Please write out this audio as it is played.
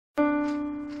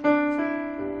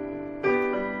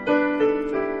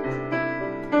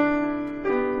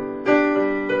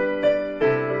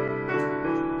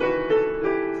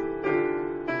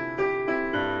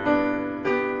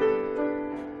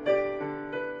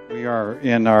We are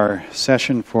in our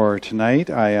session for tonight.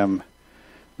 I am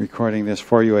recording this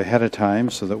for you ahead of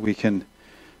time so that we can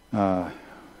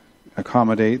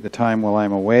accommodate the time while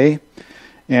I'm away.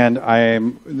 And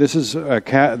this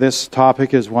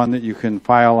topic is one that you can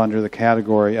file under the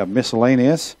category of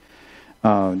miscellaneous.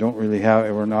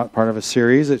 We're not part of a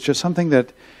series. It's just something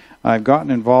that I've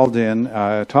gotten involved in,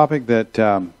 a topic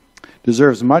that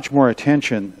deserves much more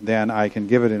attention than I can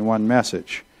give it in one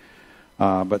message.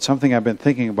 But something I've been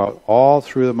thinking about all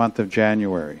through the month of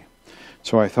January.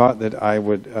 So I thought that I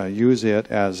would use it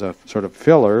as a sort of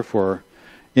filler for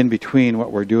in between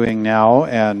what we're doing now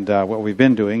and what we've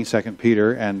been doing, 2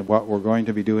 Peter, and what we're going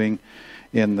to be doing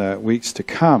in the weeks to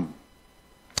come.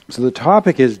 So the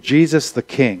topic is Jesus the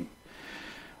King.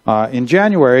 In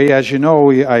January, as you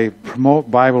know, I promote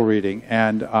Bible reading,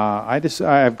 and I've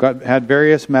had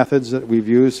various methods that we've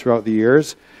used throughout the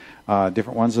years.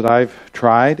 Different ones that I've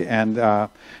tried, and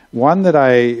one that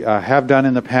I have done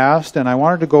in the past, and I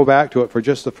wanted to go back to it for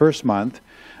just the first month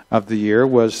of the year,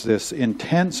 was this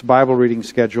intense Bible reading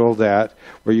schedule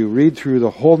where you read through the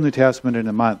whole New Testament in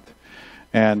a month.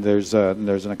 And there's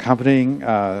an accompanying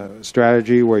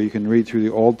strategy where you can read through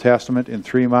the Old Testament in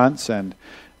 3 months, and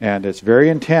it's very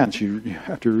intense. You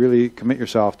have to really commit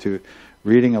yourself to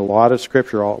reading a lot of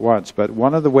Scripture all at once. But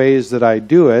one of the ways that I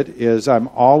do it is I'm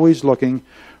always looking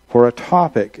for a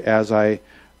topic as I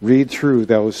read through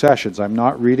those sessions. I'm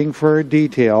not reading for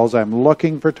details. I'm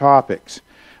looking for topics,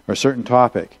 or a certain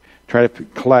topic. Try to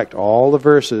collect all the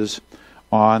verses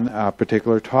on a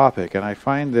particular topic. And I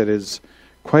find that is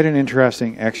quite an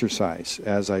interesting exercise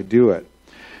as I do it.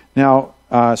 Now,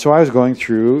 so I was going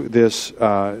through this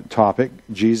topic,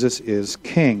 Jesus is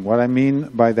King. What I mean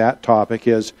by that topic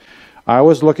is I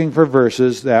was looking for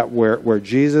verses where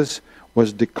Jesus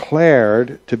was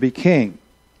declared to be King.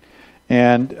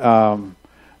 And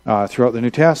throughout the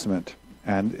New Testament.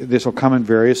 And this will come in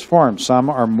various forms. Some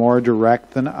are more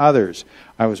direct than others.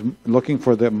 I was looking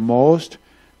for the most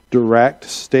direct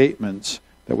statements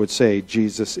that would say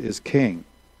Jesus is King.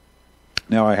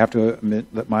 Now I have to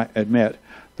admit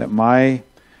that my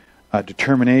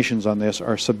determinations on this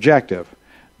are subjective.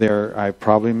 I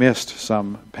probably missed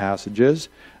some passages,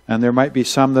 and there might be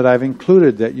some that I've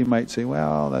included that you might say,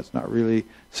 well, that's not really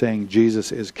saying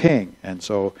Jesus is King, and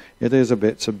so it is a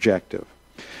bit subjective.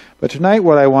 But tonight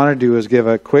what I want to do is give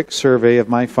a quick survey of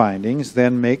my findings,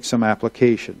 then make some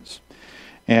applications.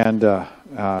 And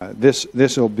this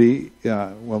will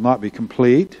not be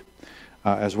complete,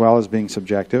 as well as being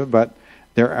subjective, but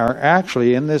there are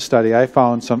actually, in this study, I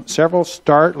found several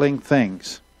startling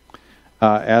things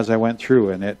as I went through,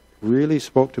 and it really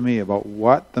spoke to me about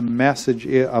what the message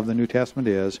of the New Testament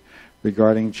is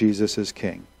regarding Jesus as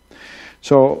King.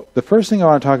 So the first thing I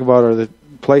want to talk about are the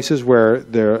places where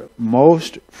there are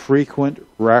most frequent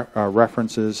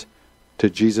references to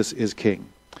Jesus is King.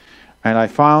 And I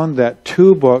found that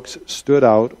 2 books stood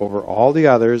out over all the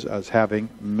others as having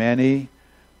many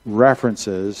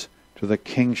references to the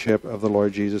kingship of the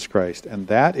Lord Jesus Christ. And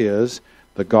that is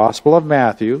the Gospel of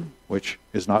Matthew, which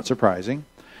is not surprising,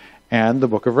 and the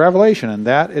book of Revelation, and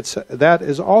that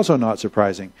is also not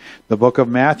surprising. The book of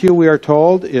Matthew, we are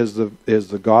told, is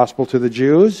the gospel to the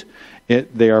Jews.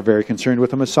 They are very concerned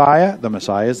with the Messiah. The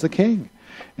Messiah is the King.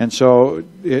 And so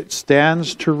it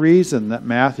stands to reason that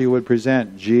Matthew would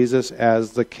present Jesus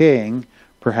as the King,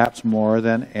 perhaps more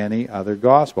than any other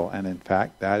gospel. And in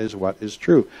fact, that is what is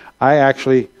true. I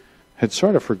actually had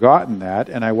sort of forgotten that,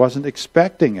 and I wasn't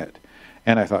expecting it.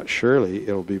 And I thought, surely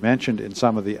it'll be mentioned in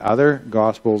some of the other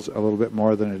Gospels a little bit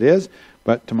more than it is.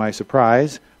 But to my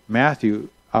surprise, Matthew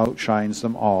outshines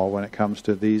them all when it comes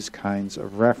to these kinds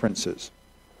of references.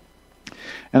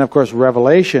 And of course,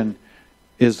 Revelation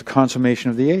is the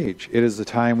consummation of the age. It is the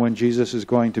time when Jesus is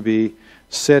going to be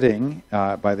sitting,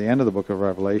 by the end of the book of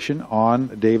Revelation,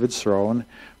 on David's throne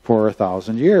for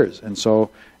 1,000 years. And so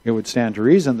it would stand to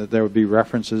reason that there would be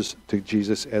references to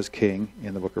Jesus as King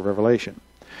in the book of Revelation.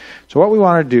 So what we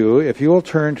want to do, if you will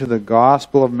turn to the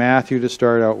Gospel of Matthew to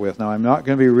start out with. Now, I'm not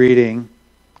going to be reading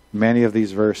many of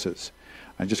these verses.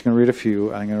 I'm just going to read a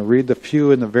few. I'm going to read the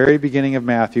few in the very beginning of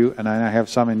Matthew, and I have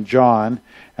some in John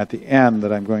at the end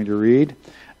that I'm going to read.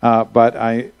 But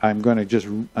I'm going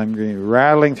to be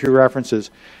rattling through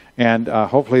references, and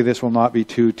hopefully this will not be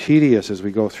too tedious as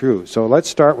we go through. So let's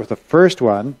start with the first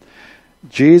one.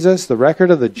 Jesus, the record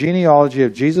of the genealogy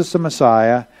of Jesus the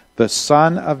Messiah, the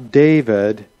son of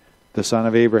David, the son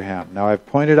of Abraham. Now, I've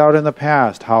pointed out in the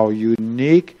past how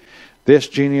unique this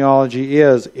genealogy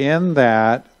is in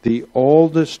that the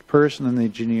oldest person in the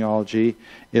genealogy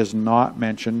is not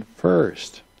mentioned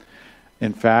first.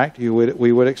 In fact,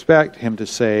 we would expect him to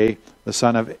say the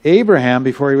son of Abraham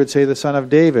before he would say the son of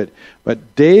David.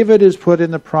 But David is put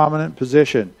in the prominent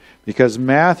position because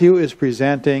Matthew is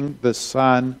presenting the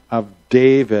son of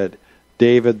David,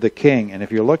 David the king. And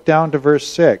if you look down to verse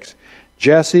 6,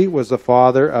 Jesse was the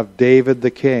father of David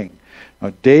the king.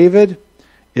 Now, David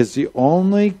is the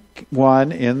only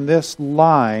one in this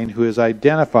line who is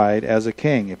identified as a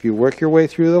king. If you work your way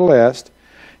through the list,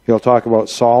 he'll talk about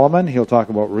Solomon, he'll talk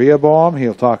about Rehoboam,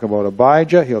 he'll talk about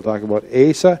Abijah, he'll talk about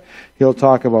Asa, he'll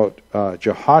talk about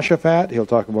Jehoshaphat, he'll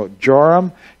talk about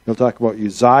Joram, he'll talk about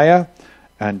Uzziah,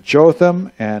 and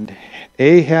Jotham, and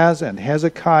Ahaz, and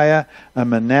Hezekiah, and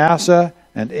Manasseh,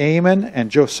 and Amon, and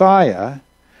Josiah,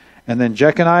 and then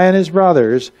Jeconiah and his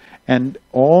brothers, and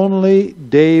only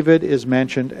David is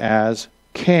mentioned as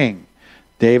king.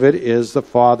 David is the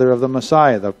father of the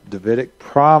Messiah. The Davidic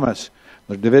promise,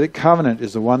 the Davidic covenant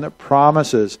is the one that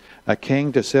promises a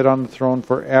king to sit on the throne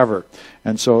forever.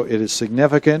 And so it is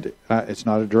significant. It's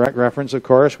not a direct reference, of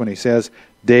course, when he says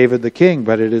David the king,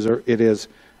 but it is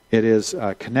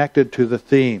connected to the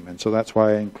theme, and so that's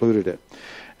why I included it.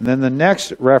 And then the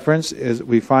next reference is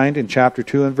we find in chapter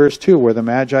 2 and verse 2, where the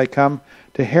Magi come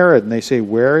to Herod, and they say,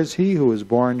 "Where is he who was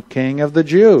born king of the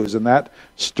Jews?" And that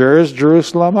stirs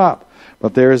Jerusalem up.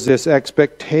 But there is this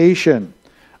expectation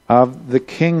of the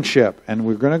kingship. And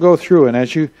we're going to go through, and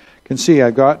as you can see,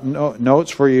 I've got notes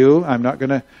for you. I'm not going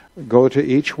to go to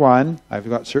each one. I've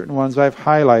got certain ones I've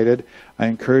highlighted. I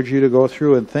encourage you to go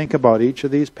through and think about each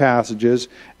of these passages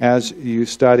as you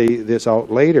study this out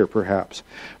later, perhaps.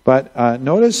 But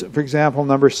notice, for example,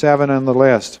 number 7 on the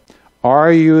list.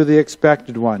 Are you the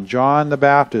expected one? John the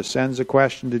Baptist sends a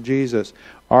question to Jesus.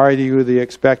 Are you the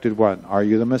expected one? Are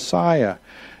you the Messiah?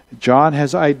 John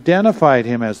has identified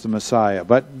him as the Messiah,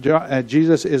 but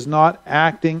Jesus is not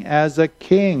acting as a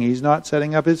king. He's not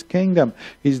setting up his kingdom.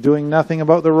 He's doing nothing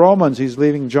about the Romans. He's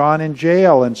leaving John in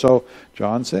jail. And so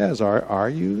John says, are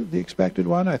you the expected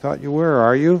one? I thought you were.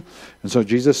 Are you? And so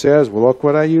Jesus says, well, look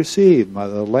what you see.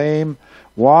 The lame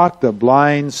walk, the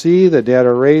blind see, the dead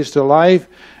are raised to life,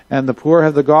 and the poor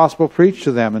have the gospel preached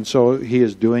to them. And so he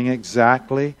is doing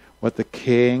exactly what the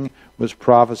king was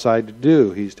prophesied to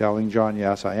do. He's telling John,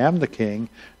 yes, I am the king.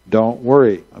 Don't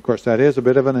worry. Of course, that is a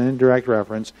bit of an indirect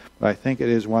reference, but I think it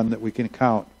is one that we can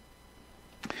count.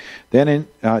 Then in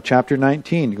chapter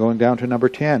 19, going down to number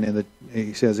 10,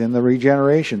 he says, in the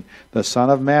regeneration, the Son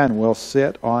of Man will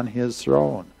sit on his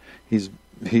throne.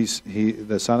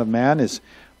 The Son of Man is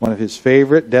one of his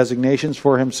favorite designations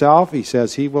for himself. He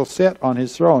says he will sit on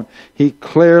his throne. He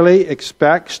clearly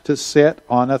expects to sit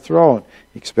on a throne.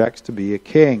 He expects to be a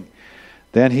king.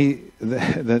 Then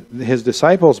his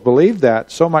disciples believed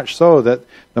that, so much so that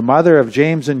the mother of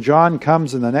James and John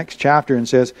comes in the next chapter and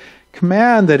says,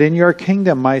 command that in your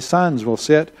kingdom my sons will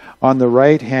sit on the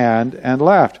right hand and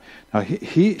left. Now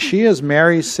she is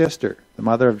Mary's sister, the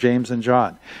mother of James and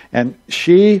John. And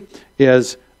she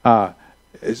is...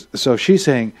 so she's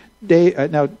saying,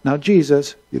 now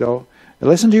Jesus,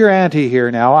 listen to your auntie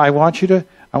here now. I want you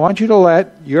to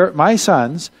let my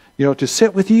sons, to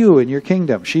sit with you in your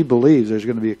kingdom. She believes there's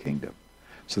going to be a kingdom.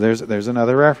 So there's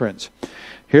another reference.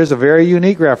 Here's a very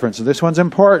unique reference, and this one's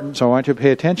important, so I want you to pay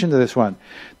attention to this one.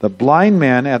 The blind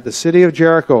man at the city of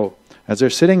Jericho, as they're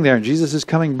sitting there, and Jesus is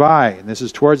coming by, and this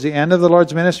is towards the end of the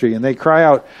Lord's ministry, and they cry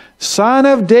out, Son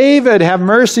of David, have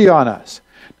mercy on us.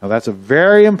 Now that's a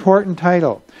very important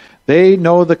title. They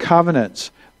know the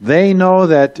covenants. They know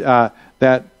that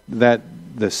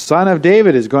the Son of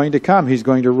David is going to come. He's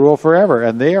going to rule forever.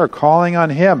 And they are calling on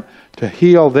him to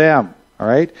heal them. All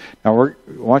right? Now, I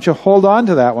want you to hold on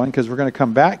to that one because we're going to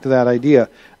come back to that idea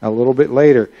a little bit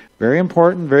later. Very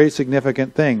important, very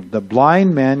significant thing. The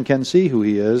blind man can see who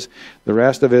he is. The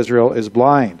rest of Israel is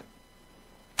blind.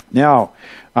 Now,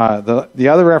 the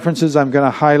other references I'm going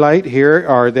to highlight here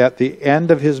are at the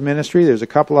end of his ministry. There's a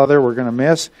couple other we're going to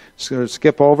miss, so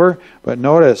skip over. But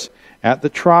notice, at the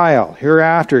trial,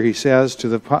 hereafter, he says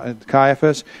to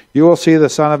Caiaphas, you will see the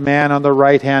Son of Man on the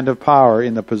right hand of power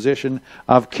in the position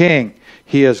of king.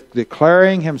 He is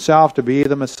declaring himself to be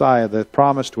the Messiah, the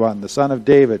promised one, the Son of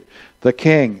David, the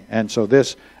king. And so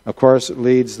this, of course,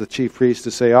 leads the chief priest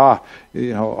to say,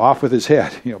 off with his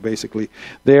head. Basically,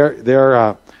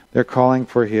 they're calling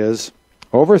for his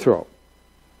overthrow.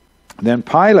 Then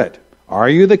Pilate, are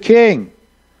you the king?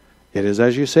 It is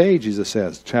as you say, Jesus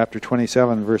says, chapter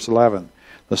 27, verse 11.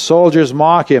 The soldiers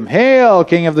mock him. Hail,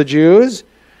 King of the Jews!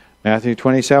 Matthew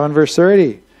 27, verse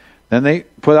 30. Then they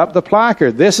put up the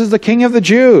placard. This is the King of the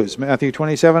Jews. Matthew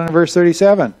 27 and verse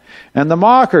 37. And the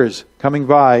mockers coming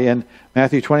by in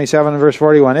Matthew 27 and verse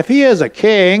 41. If he is a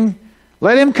king,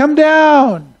 let him come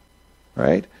down.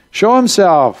 Right? Show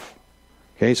himself.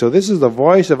 Okay, so this is the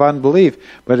voice of unbelief,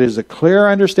 but it is a clear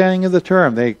understanding of the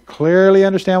term. They clearly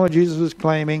understand what Jesus is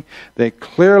claiming. They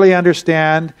clearly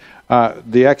understand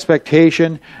the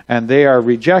expectation, and they are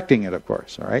rejecting it, of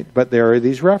course. All right, but there are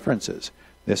these references.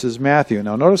 This is Matthew.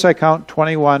 Now, notice I count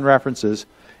 21 references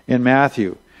in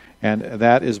Matthew, and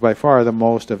that is by far the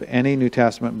most of any New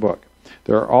Testament book.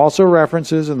 There are also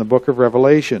references in the book of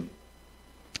Revelation.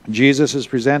 Jesus is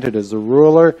presented as the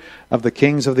ruler of the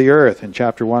kings of the earth in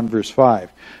chapter 1, verse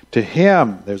 5. To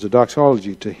him, there's a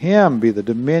doxology, to him be the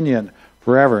dominion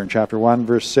forever in chapter 1,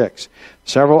 verse 6.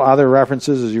 Several other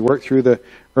references as you work through the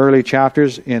early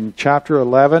chapters. In chapter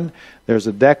 11, there's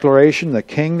a declaration, the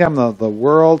kingdom of the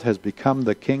world has become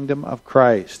the kingdom of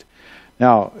Christ.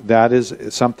 Now, that is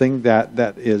something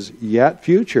that is yet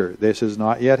future. This has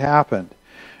not yet happened.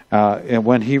 And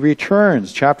when he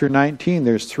returns, chapter 19,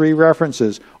 there's 3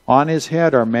 references. On his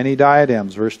head are many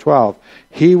diadems, verse 12.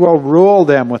 He will rule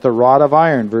them with a rod of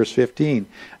iron, verse 15.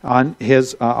 On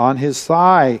his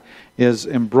thigh is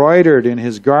embroidered in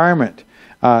his garment.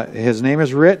 His name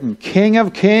is written, King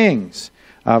of Kings,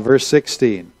 verse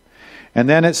 16. And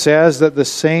then it says that the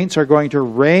saints are going to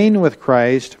reign with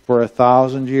Christ for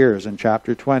 1,000 years in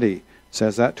chapter 20. It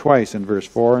says that twice in verse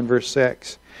 4 and verse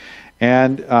 6.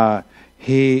 And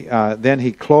then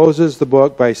he closes the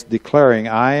book by declaring,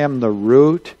 I am the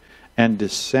root and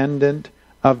descendant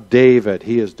of David.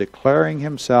 He is declaring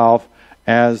himself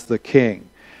as the king.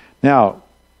 Now,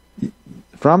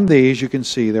 from these you can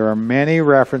see there are many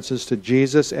references to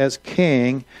Jesus as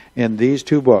king in these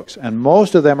 2 books, and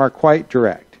most of them are quite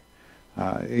direct.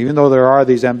 Even though there are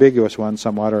these ambiguous ones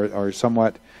somewhat, or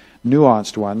somewhat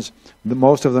nuanced ones,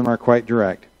 most of them are quite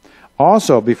direct.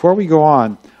 Also, before we go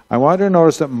on, I want you to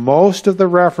notice that most of the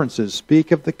references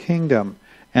speak of the kingdom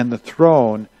and the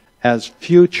throne as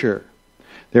future.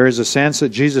 There is a sense that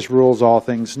Jesus rules all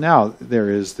things now. There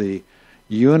is the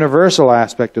universal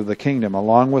aspect of the kingdom.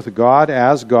 Along with God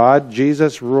as God,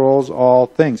 Jesus rules all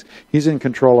things. He's in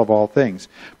control of all things.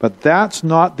 But that's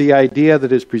not the idea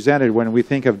that is presented when we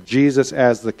think of Jesus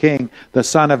as the king, the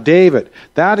son of David.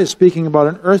 That is speaking about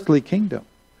an earthly kingdom.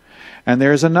 And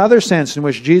there's another sense in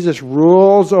which Jesus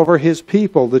rules over his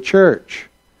people, the church,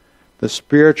 the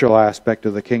spiritual aspect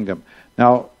of the kingdom.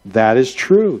 Now, that is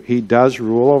true. He does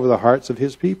rule over the hearts of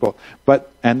his people.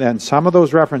 And then some of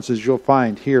those references you'll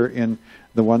find here in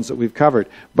the ones that we've covered.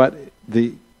 But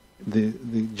the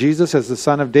Jesus as the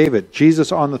son of David,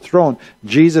 Jesus on the throne,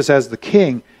 Jesus as the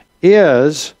king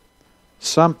is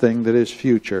something that is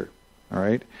future. All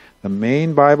right? The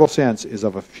main Bible sense is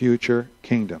of a future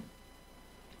kingdom.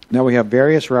 Now we have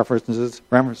various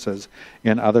references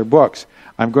in other books.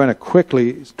 I'm going to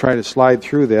quickly try to slide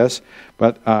through this,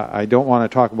 but I don't want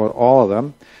to talk about all of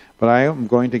them. But I am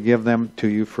going to give them to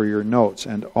you for your notes.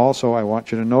 And also I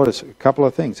want you to notice a couple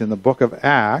of things. In the book of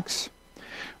Acts,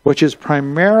 which is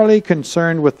primarily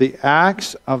concerned with the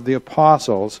acts of the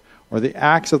apostles, or the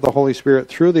acts of the Holy Spirit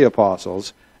through the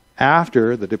apostles,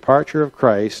 after the departure of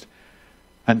Christ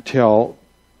until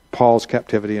Paul's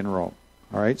captivity in Rome.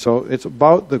 All right, so it's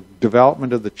about the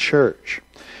development of the church.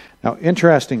 Now,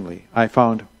 interestingly, I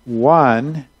found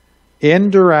one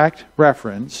indirect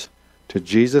reference to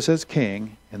Jesus as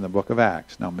king in the book of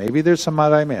Acts. Now, maybe there's some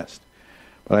that I missed,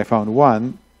 but I found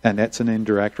one, and it's an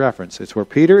indirect reference. It's where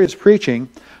Peter is preaching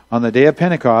on the day of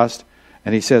Pentecost,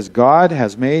 and he says, God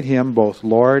has made him both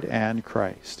Lord and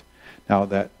Christ. Now,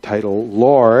 that title,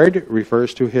 Lord,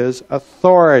 refers to his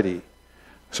authority.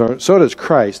 So does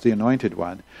Christ, the Anointed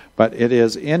One. But it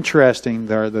is interesting,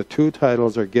 the 2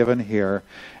 titles are given here,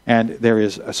 and there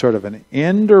is a sort of an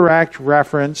indirect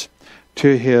reference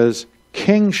to his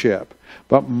kingship.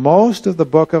 But most of the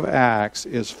book of Acts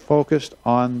is focused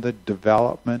on the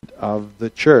development of the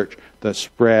church, the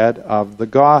spread of the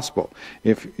gospel.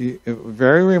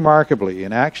 Very remarkably,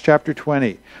 in Acts chapter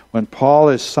 20, when Paul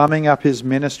is summing up his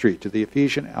ministry to the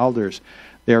Ephesian elders,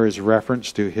 there is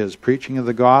reference to his preaching of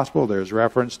the gospel. There's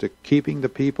reference to keeping the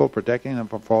people, protecting them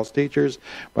from false teachers.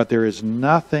 But there is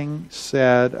nothing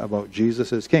said about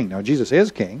Jesus as king. Now, Jesus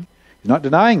is king. He's not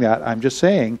denying that. I'm just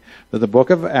saying that the book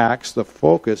of Acts, the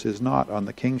focus is not on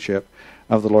the kingship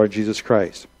of the Lord Jesus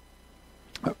Christ.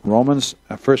 Romans,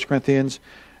 1 Corinthians,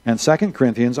 and 2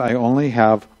 Corinthians, I only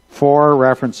have 4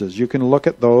 references. You can look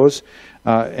at those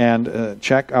and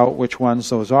check out which ones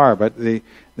those are. But the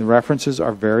references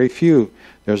are very few.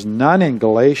 There's none in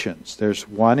Galatians. There's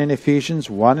 1 in Ephesians,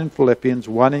 1 in Philippians,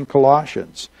 1 in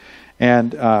Colossians.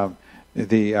 And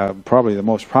probably the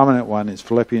most prominent one is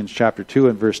Philippians chapter 2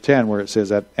 and verse 10, where it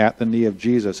says, at the knee of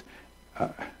Jesus,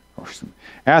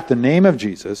 at the name of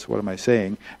Jesus, what am I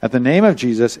saying? At the name of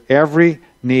Jesus, every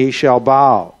knee shall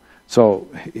bow. So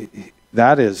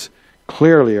that is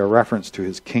clearly a reference to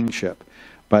his kingship,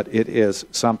 but it is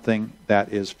something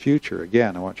that is future.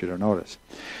 Again, I want you to notice.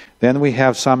 Then we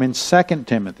have some in 2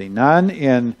 Timothy, none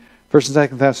in 1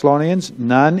 and 2 Thessalonians,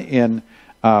 none in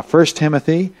 1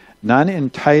 Timothy, none in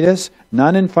Titus,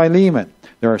 none in Philemon.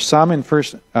 There are some in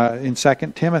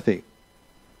 2 Timothy.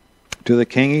 To the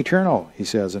King eternal, he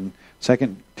says in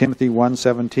 2 Timothy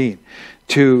 1:17.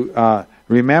 To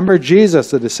remember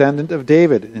Jesus, the descendant of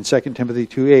David, in 2 Timothy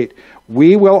 2:8.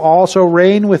 We will also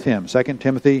reign with him, 2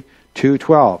 Timothy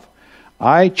 2:12.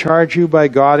 I charge you by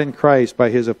God in Christ, by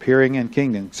his appearing in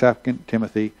kingdom, 2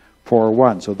 Timothy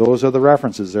 4:1. So those are the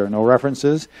references. There are no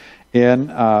references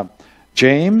in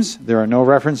James. There are no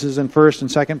references in 1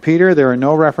 and 2 Peter. There are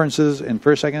no references in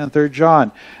 1, 2, and 3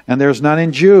 John. And there's none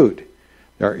in Jude.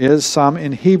 There is some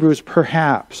in Hebrews,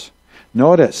 perhaps.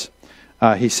 Notice,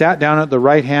 he sat down at the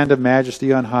right hand of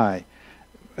majesty on high.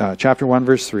 Chapter 1,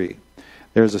 verse 3.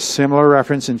 There's a similar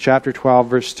reference in chapter 12,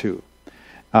 verse 2.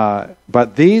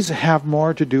 But these have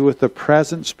more to do with the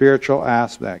present spiritual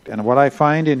aspect. And what I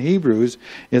find in Hebrews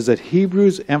is that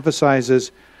Hebrews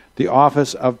emphasizes the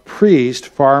office of priest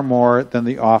far more than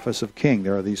the office of king.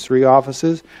 There are these three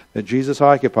offices that Jesus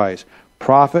occupies: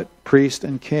 prophet, priest,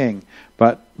 and king.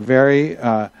 But very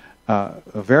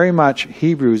much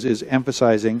Hebrews is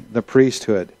emphasizing the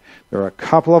priesthood. There are a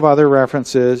couple of other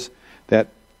references that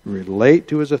relate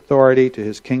to his authority, to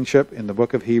his kingship in the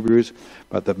book of Hebrews,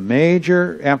 but the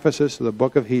major emphasis of the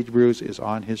book of Hebrews is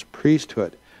on his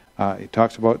priesthood. He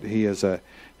talks about he is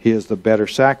the better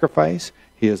sacrifice,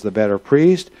 he is the better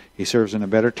priest, he serves in a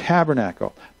better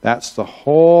tabernacle. That's the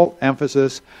whole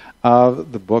emphasis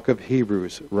of the book of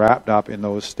Hebrews, wrapped up in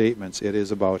those statements. It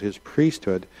is about his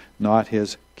priesthood, not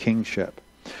his kingship.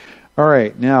 All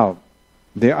right, now,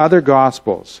 the other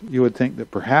Gospels, you would think that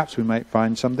perhaps we might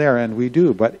find some there, and we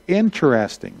do. But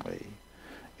interestingly,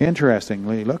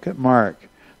 look at Mark.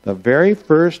 The very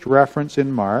first reference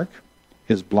in Mark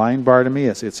is blind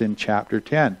Bartimaeus. It's in chapter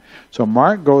 10. So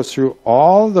Mark goes through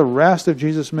all the rest of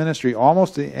Jesus' ministry,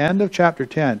 almost the end of chapter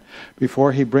 10,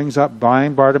 before he brings up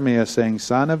blind Bartimaeus, saying,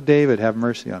 Son of David, have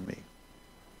mercy on me.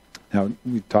 Now,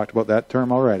 we talked about that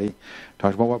term already.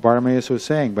 Talked about what Bartimaeus was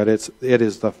saying, but it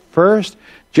is the first.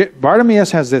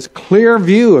 Bartimaeus has this clear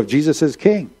view of Jesus as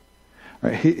king.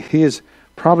 Right? He is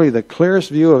probably the clearest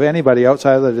view of anybody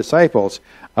outside of the disciples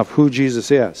of who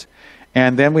Jesus is.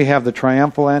 And then we have the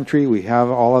triumphal entry. We have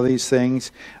all of these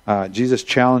things. Jesus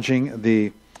challenging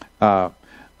the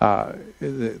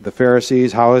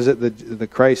Pharisees. How is it that the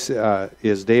Christ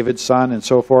is David's son, and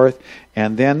so forth.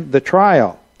 And then the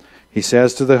trial. He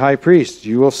says to the high priest,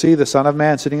 you will see the Son of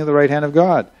Man sitting at the right hand of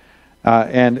God.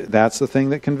 And that's the thing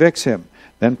that convicts him.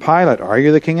 Then Pilate, are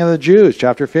you the king of the Jews?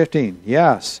 Chapter 15,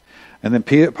 yes. And then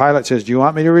Pilate says, do you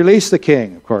want me to release the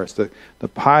king? Of course, the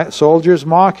soldiers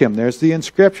mock him. There's the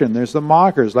inscription. There's the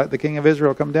mockers. Let the king of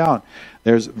Israel come down.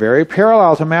 There's very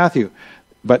parallel to Matthew.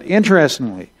 But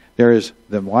interestingly, there is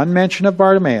the one mention of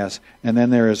Bartimaeus, and then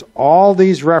there is all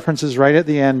these references right at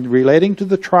the end relating to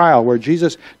the trial where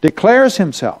Jesus declares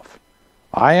himself.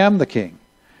 I am the king.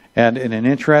 And in an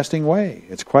interesting way.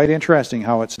 It's quite interesting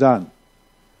how it's done.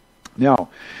 Now,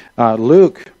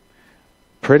 Luke,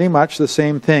 pretty much the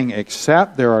same thing,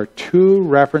 except there are two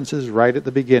references right at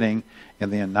the beginning in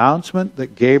the announcement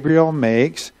that Gabriel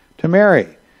makes to Mary.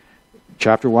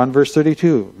 Chapter 1, verse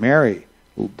 32. Mary,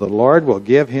 the Lord will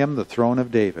give him the throne of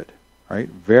David. Right?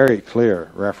 Very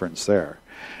clear reference there.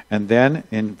 And then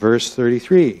in verse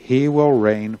 33, he will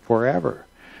reign forever.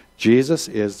 Jesus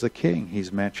is the king.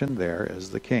 He's mentioned there as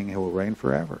the king who will reign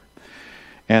forever.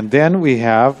 And then we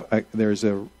have, there's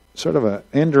a sort of an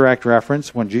indirect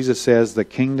reference when Jesus says the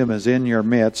kingdom is in your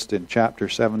midst in chapter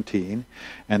 17.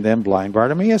 And then blind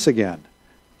Bartimaeus again.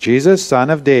 Jesus,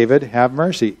 son of David, have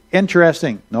mercy.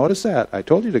 Interesting. Notice that. I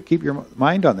told you to keep your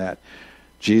mind on that.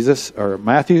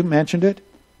 Matthew mentioned it.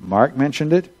 Mark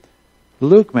mentioned it.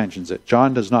 Luke mentions it.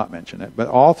 John does not mention it. But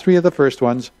all three of the first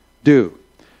ones do.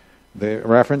 The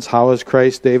reference, how is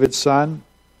Christ David's son?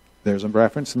 There's a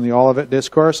reference in the Olivet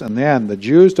Discourse. And then the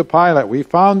Jews to Pilate, we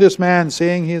found this man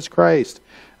saying he is Christ,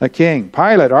 a king.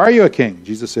 Pilate, are you a king?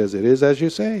 Jesus says, it is as you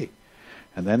say.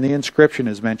 And then the inscription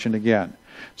is mentioned again.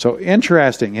 So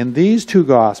interesting, in these two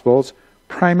Gospels,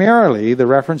 primarily the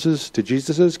references to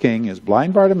Jesus as king is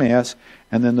blind Bartimaeus,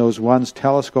 and then those ones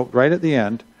telescoped right at the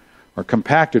end, or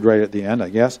compacted right at the end, I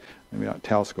guess. Maybe not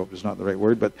telescoped is not the right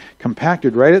word, but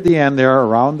compacted right at the end there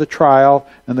around the trial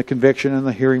and the conviction and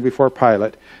the hearing before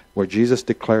Pilate, where Jesus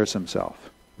declares himself.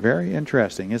 Very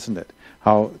interesting, isn't it?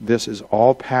 how this is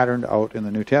all patterned out in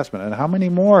the New Testament, and how many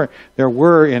more there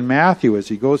were in Matthew as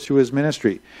he goes through his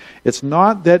ministry. It's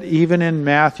not that even in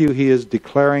Matthew he is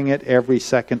declaring it every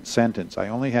second sentence. I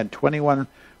only had 21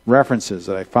 references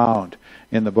that I found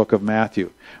in the book of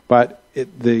Matthew, but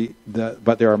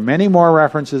there are many more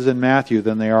references in Matthew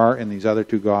than there are in these other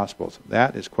two Gospels.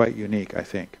 That is quite unique, I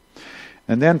think.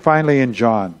 And then finally in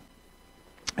John,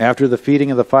 after the feeding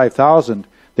of the 5,000,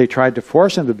 they tried to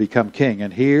force him to become king,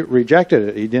 and he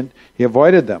rejected it. He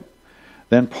avoided them.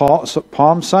 Then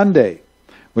Palm Sunday,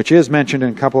 which is mentioned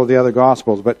in a couple of the other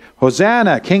Gospels, but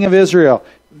Hosanna, King of Israel,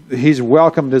 he's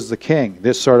welcomed as the king.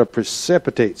 This sort of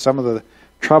precipitates some of the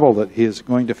trouble that he is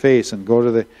going to face and go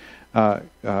to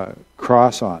the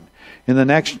cross on. In the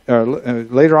next,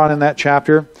 later on in that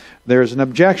chapter, there's an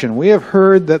objection. We have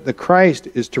heard that the Christ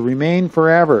is to remain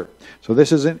forever. So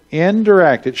this is an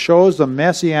indirect. It shows the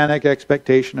messianic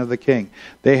expectation of the king.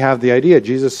 They have the idea.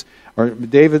 Jesus, or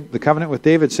David, the covenant with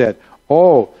David said,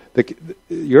 "Oh,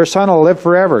 your son will live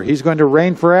forever. He's going to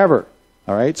reign forever."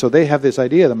 All right. So they have this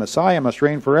idea: the Messiah must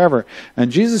reign forever.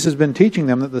 And Jesus has been teaching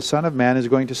them that the Son of Man is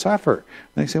going to suffer.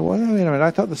 And they say, "Well, wait a minute. I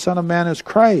thought the Son of Man is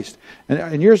Christ,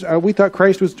 and we thought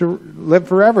Christ was to live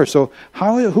forever. So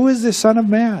who is this Son of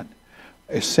Man?"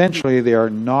 Essentially, they are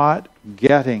not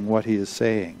getting what he is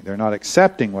saying. They're not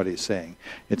accepting what he's saying.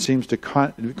 It seems to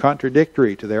be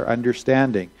contradictory to their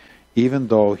understanding, even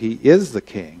though he is the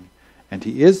king, and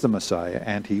he is the Messiah,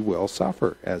 and he will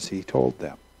suffer, as he told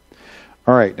them.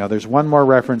 All right, now there's one more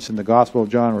reference in the Gospel of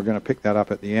John. We're going to pick that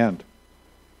up at the end.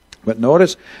 But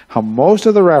notice how most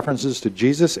of the references to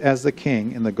Jesus as the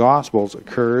king in the Gospels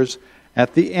occurs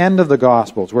at the end of the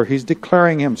Gospels, where he's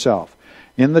declaring himself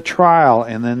in the trial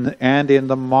and in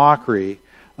the mockery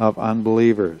of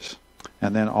unbelievers.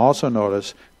 And then also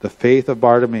notice the faith of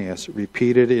Bartimaeus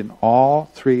repeated in all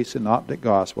three synoptic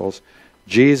Gospels.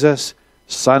 Jesus,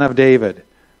 Son of David.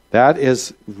 That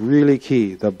is really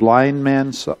key. The blind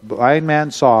man saw,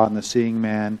 and the seeing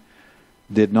man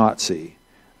did not see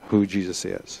who Jesus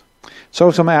is.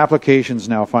 So some applications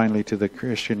now finally to the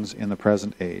Christians in the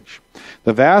present age.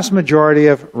 The vast majority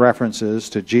of references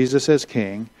to Jesus as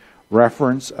king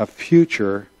reference a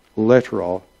future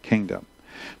literal kingdom.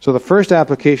 So the first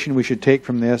application we should take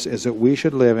from this is that we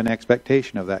should live in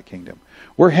expectation of that kingdom.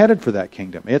 We're headed for that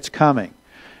kingdom. It's coming.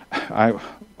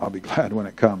 I'll be glad when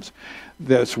it comes.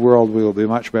 This world will be a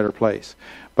much better place.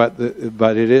 But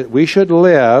we should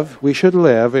live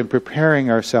in preparing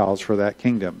ourselves for that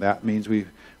kingdom. That means we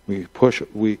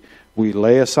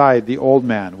lay aside the old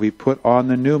man. We put on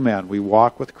the new man. We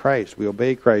walk with Christ. We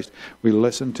obey Christ. We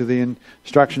listen to the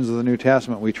instructions of the New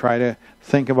Testament. We try to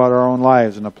think about our own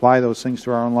lives and apply those things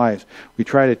to our own lives. We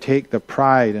try to take the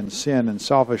pride and sin and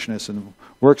selfishness and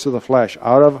works of the flesh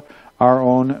out of our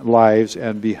own lives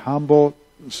and be humble,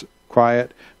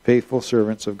 quiet, faithful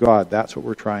servants of God. That's what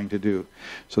we're trying to do.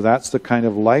 So that's the kind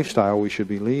of lifestyle we should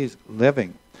be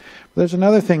living. There's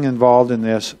another thing involved in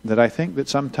this that I think that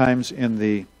sometimes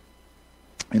in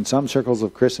some circles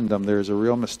of Christendom there is a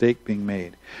real mistake being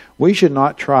made. We should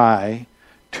not try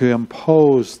to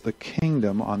impose the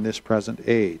kingdom on this present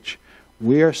age.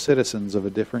 We are citizens of a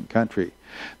different country.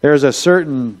 There's a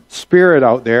certain spirit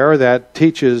out there that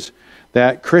teaches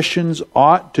that Christians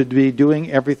ought to be doing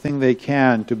everything they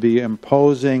can to be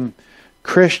imposing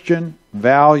Christian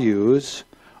values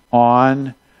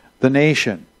on the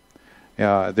nation.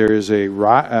 There is a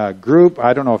group,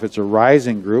 I don't know if it's a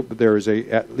rising group, but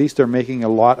at least they're making a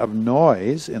lot of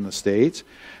noise in the States,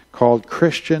 called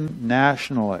Christian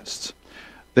nationalists.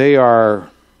 They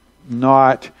are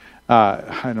not,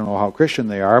 I don't know how Christian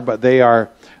they are, but they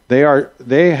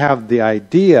have the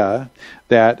idea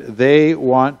that they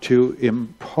want to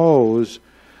impose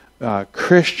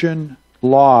Christian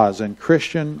laws and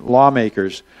Christian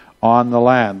lawmakers on the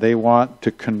land. They want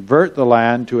to convert the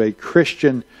land to a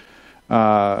Christian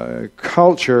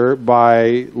culture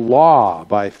by law,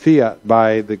 by fiat,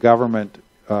 by the government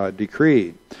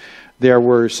decree. There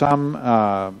were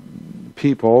some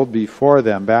people before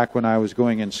them, back when I was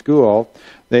going in school,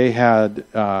 they had,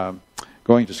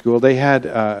 going to school, they had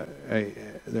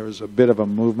there was a bit of a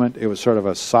movement. It was sort of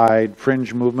a side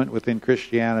fringe movement within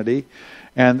Christianity.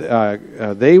 And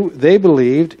they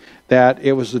believed that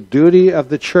it was the duty of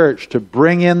the church to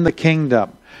bring in the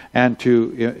kingdom and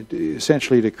to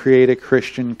essentially to create a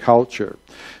Christian culture.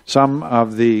 Some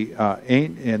of the,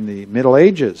 in the Middle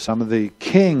Ages, some of the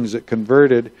kings that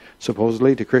converted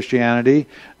supposedly to Christianity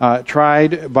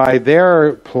tried by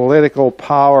their political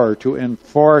power to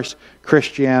enforce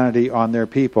Christianity on their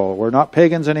people. We're not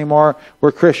pagans anymore,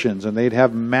 we're Christians. And they'd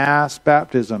have mass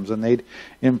baptisms, and they'd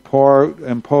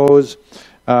impose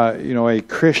a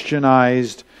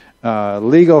Christianized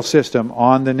legal system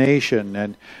on the nation,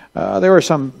 and there were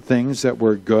some things that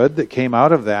were good that came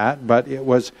out of that, but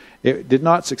it did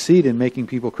not succeed in making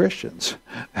people Christians.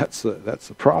 That's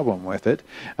the problem with it,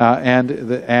 and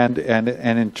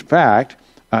in fact,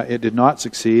 it did not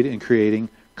succeed in creating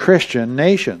Christian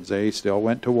nations. They still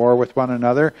went to war with one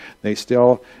another. They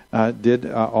still did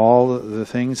all the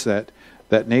things that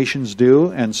nations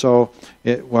do, and so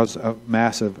it was a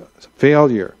massive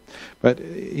failure. But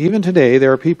even today,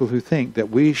 there are people who think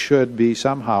that we should be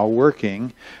somehow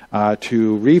working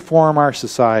to reform our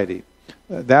society.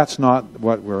 That's not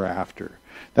what we're after.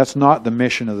 That's not the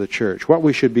mission of the church. What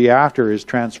we should be after is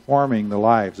transforming the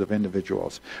lives of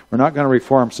individuals. We're not going to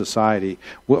reform society.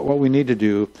 What we need to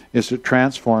do is to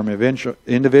transform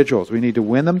individuals. We need to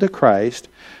win them to Christ,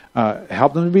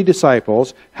 help them to be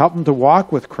disciples, help them to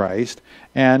walk with Christ,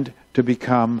 and to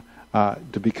become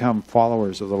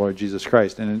followers of the Lord Jesus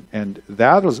Christ. And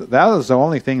that is the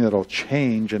only thing that will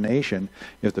change a nation,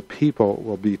 if the people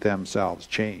will be themselves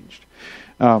changed.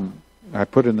 I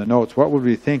put in the notes, what would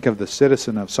we think of the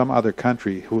citizen of some other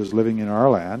country who was living in our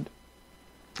land,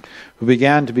 who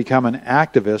began to become an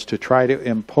activist to try to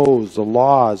impose the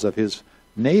laws of his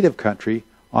native country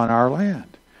on our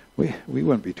land? We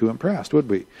wouldn't be too impressed, would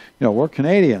we? You know, we're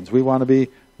Canadians. We want to be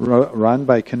run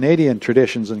by Canadian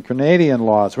traditions and Canadian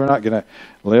laws. We're not going to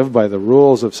live by the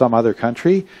rules of some other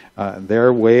country,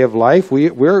 their way of life.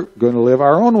 We're going to live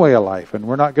our own way of life, and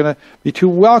we're not going to be too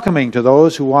welcoming to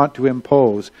those who want to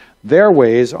impose their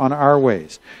ways on our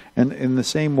ways. And in the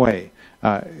same way,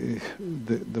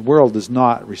 the world does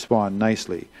not respond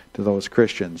nicely to those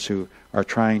Christians who are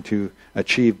trying to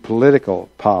achieve political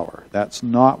power. That's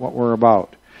not what we're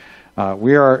about.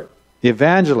 We are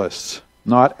evangelists,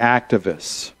 not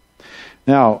activists.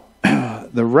 Now,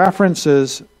 the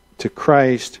references to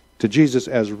Christ, to Jesus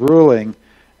as ruling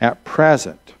at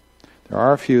present, there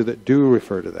are a few that do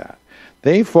refer to that.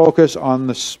 They focus on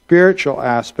the spiritual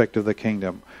aspect of the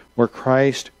kingdom, where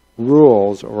Christ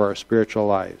rules over our spiritual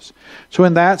lives. So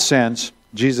in that sense,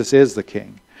 Jesus is the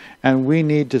king, and we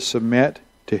need to submit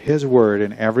to his word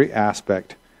in every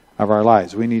aspect of our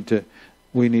lives. We need to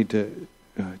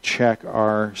check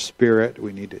our spirit.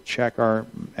 We need to check our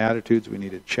attitudes. We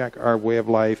need to check our way of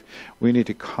life. We need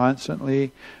to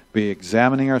constantly be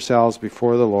examining ourselves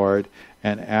before the Lord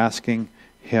and asking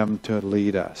him to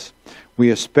lead us. We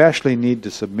especially need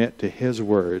to submit to his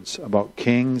words about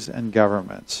kings and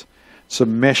governments,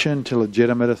 submission to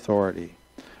legitimate authority,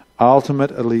 ultimate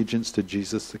allegiance to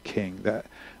Jesus the King.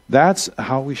 That's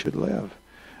how we should live.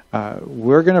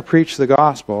 We're going to preach the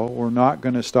gospel. We're not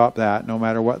going to stop that, no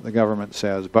matter what the government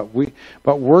says. But we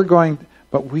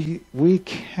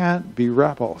can't be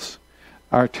rebels.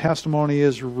 Our testimony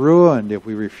is ruined if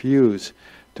we refuse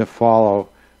to follow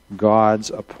God's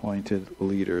appointed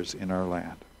leaders in our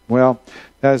land. Well,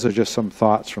 those are just some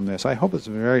thoughts from this. I hope it's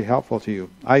very helpful to you.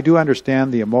 I do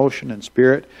understand the emotion and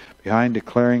spirit behind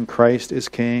declaring Christ is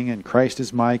King and Christ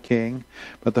is my King.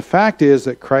 But the fact is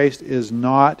that Christ is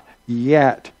not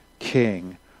yet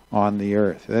King on the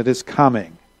earth. That is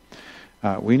coming.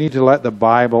 We need to let the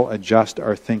Bible adjust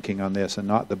our thinking on this and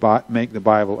not make the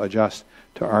Bible adjust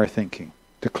to our thinking.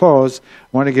 To close,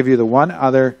 I want to give you the one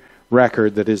other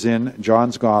record that is in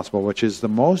John's Gospel, which is the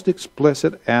most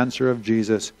explicit answer of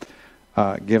Jesus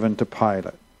given to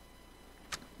Pilate.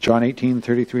 John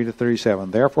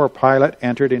 18:33-37. Therefore Pilate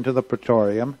entered into the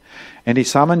praetorium, and he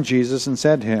summoned Jesus and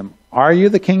said to him, "Are you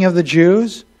the King of the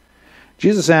Jews?"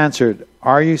 Jesus answered,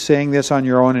 "Are you saying this on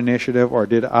your own initiative, or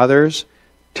did others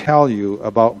tell you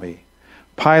about me?"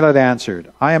 Pilate answered,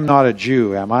 "I am not a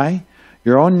Jew, am I?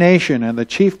 Your own nation and the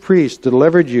chief priests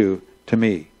delivered you to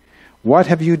me. What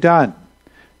have you done?"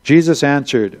 Jesus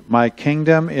answered, "My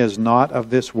kingdom is not of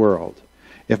this world.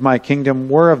 If my kingdom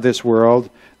were of this world,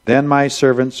 then my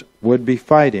servants would be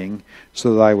fighting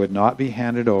so that I would not be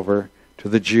handed over to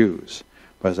the Jews.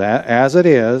 But as it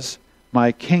is,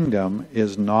 my kingdom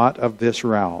is not of this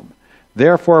realm."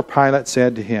 Therefore Pilate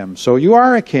said to him, "So you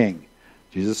are a king?"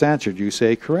 Jesus answered, "You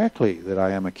say correctly that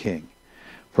I am a king.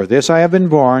 For this I have been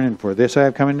born, and for this I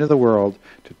have come into the world,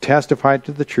 to testify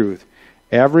to the truth.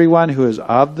 Everyone who is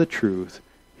of the truth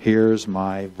hears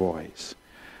my voice."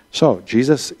 So,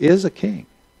 Jesus is a king.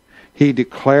 He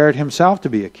declared himself to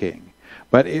be a king,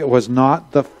 but it was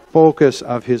not the focus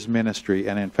of his ministry.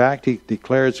 And in fact, he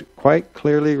declares quite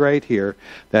clearly right here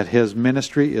that his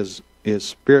ministry is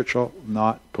spiritual,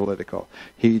 not political.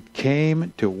 He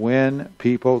came to win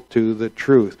people to the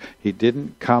truth. He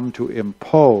didn't come to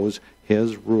impose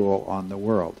his rule on the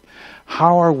world.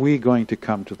 How are we going to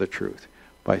come to the truth?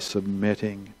 By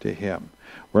submitting to him.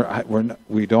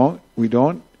 We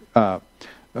don't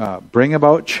bring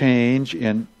about change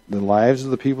in the lives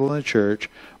of the people in the church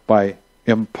by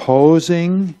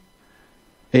imposing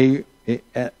an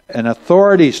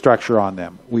authority structure on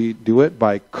them. We do it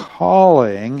by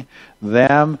calling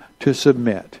them to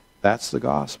submit. That's the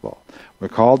gospel. We're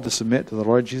called to submit to the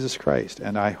Lord Jesus Christ,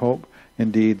 and I hope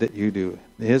indeed that you do.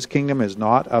 His kingdom is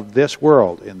not of this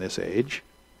world in this age.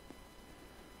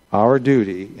 Our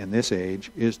duty in this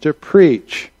age is to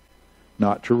preach,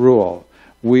 not to rule.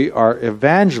 We are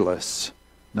evangelists,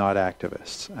 not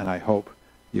activists, and I hope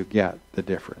you get the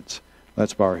difference.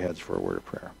 Let's bow our heads for a word of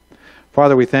prayer.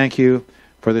 Father, we thank you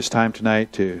for this time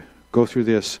tonight to go through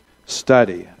this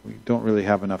study. We don't really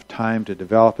have enough time to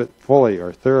develop it fully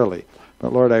or thoroughly,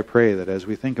 but Lord, I pray that as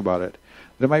we think about it,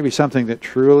 that it might be something that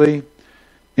truly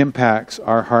impacts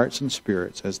our hearts and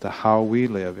spirits as to how we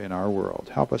live in our world.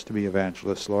 Help us to be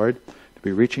evangelists, Lord, to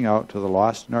be reaching out to the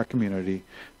lost in our community,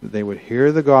 that they would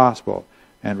hear the gospel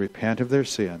and repent of their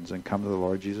sins and come to the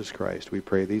Lord Jesus Christ. We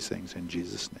pray these things in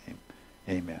Jesus' name.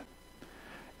 Amen.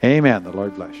 Amen. The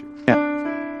Lord bless you.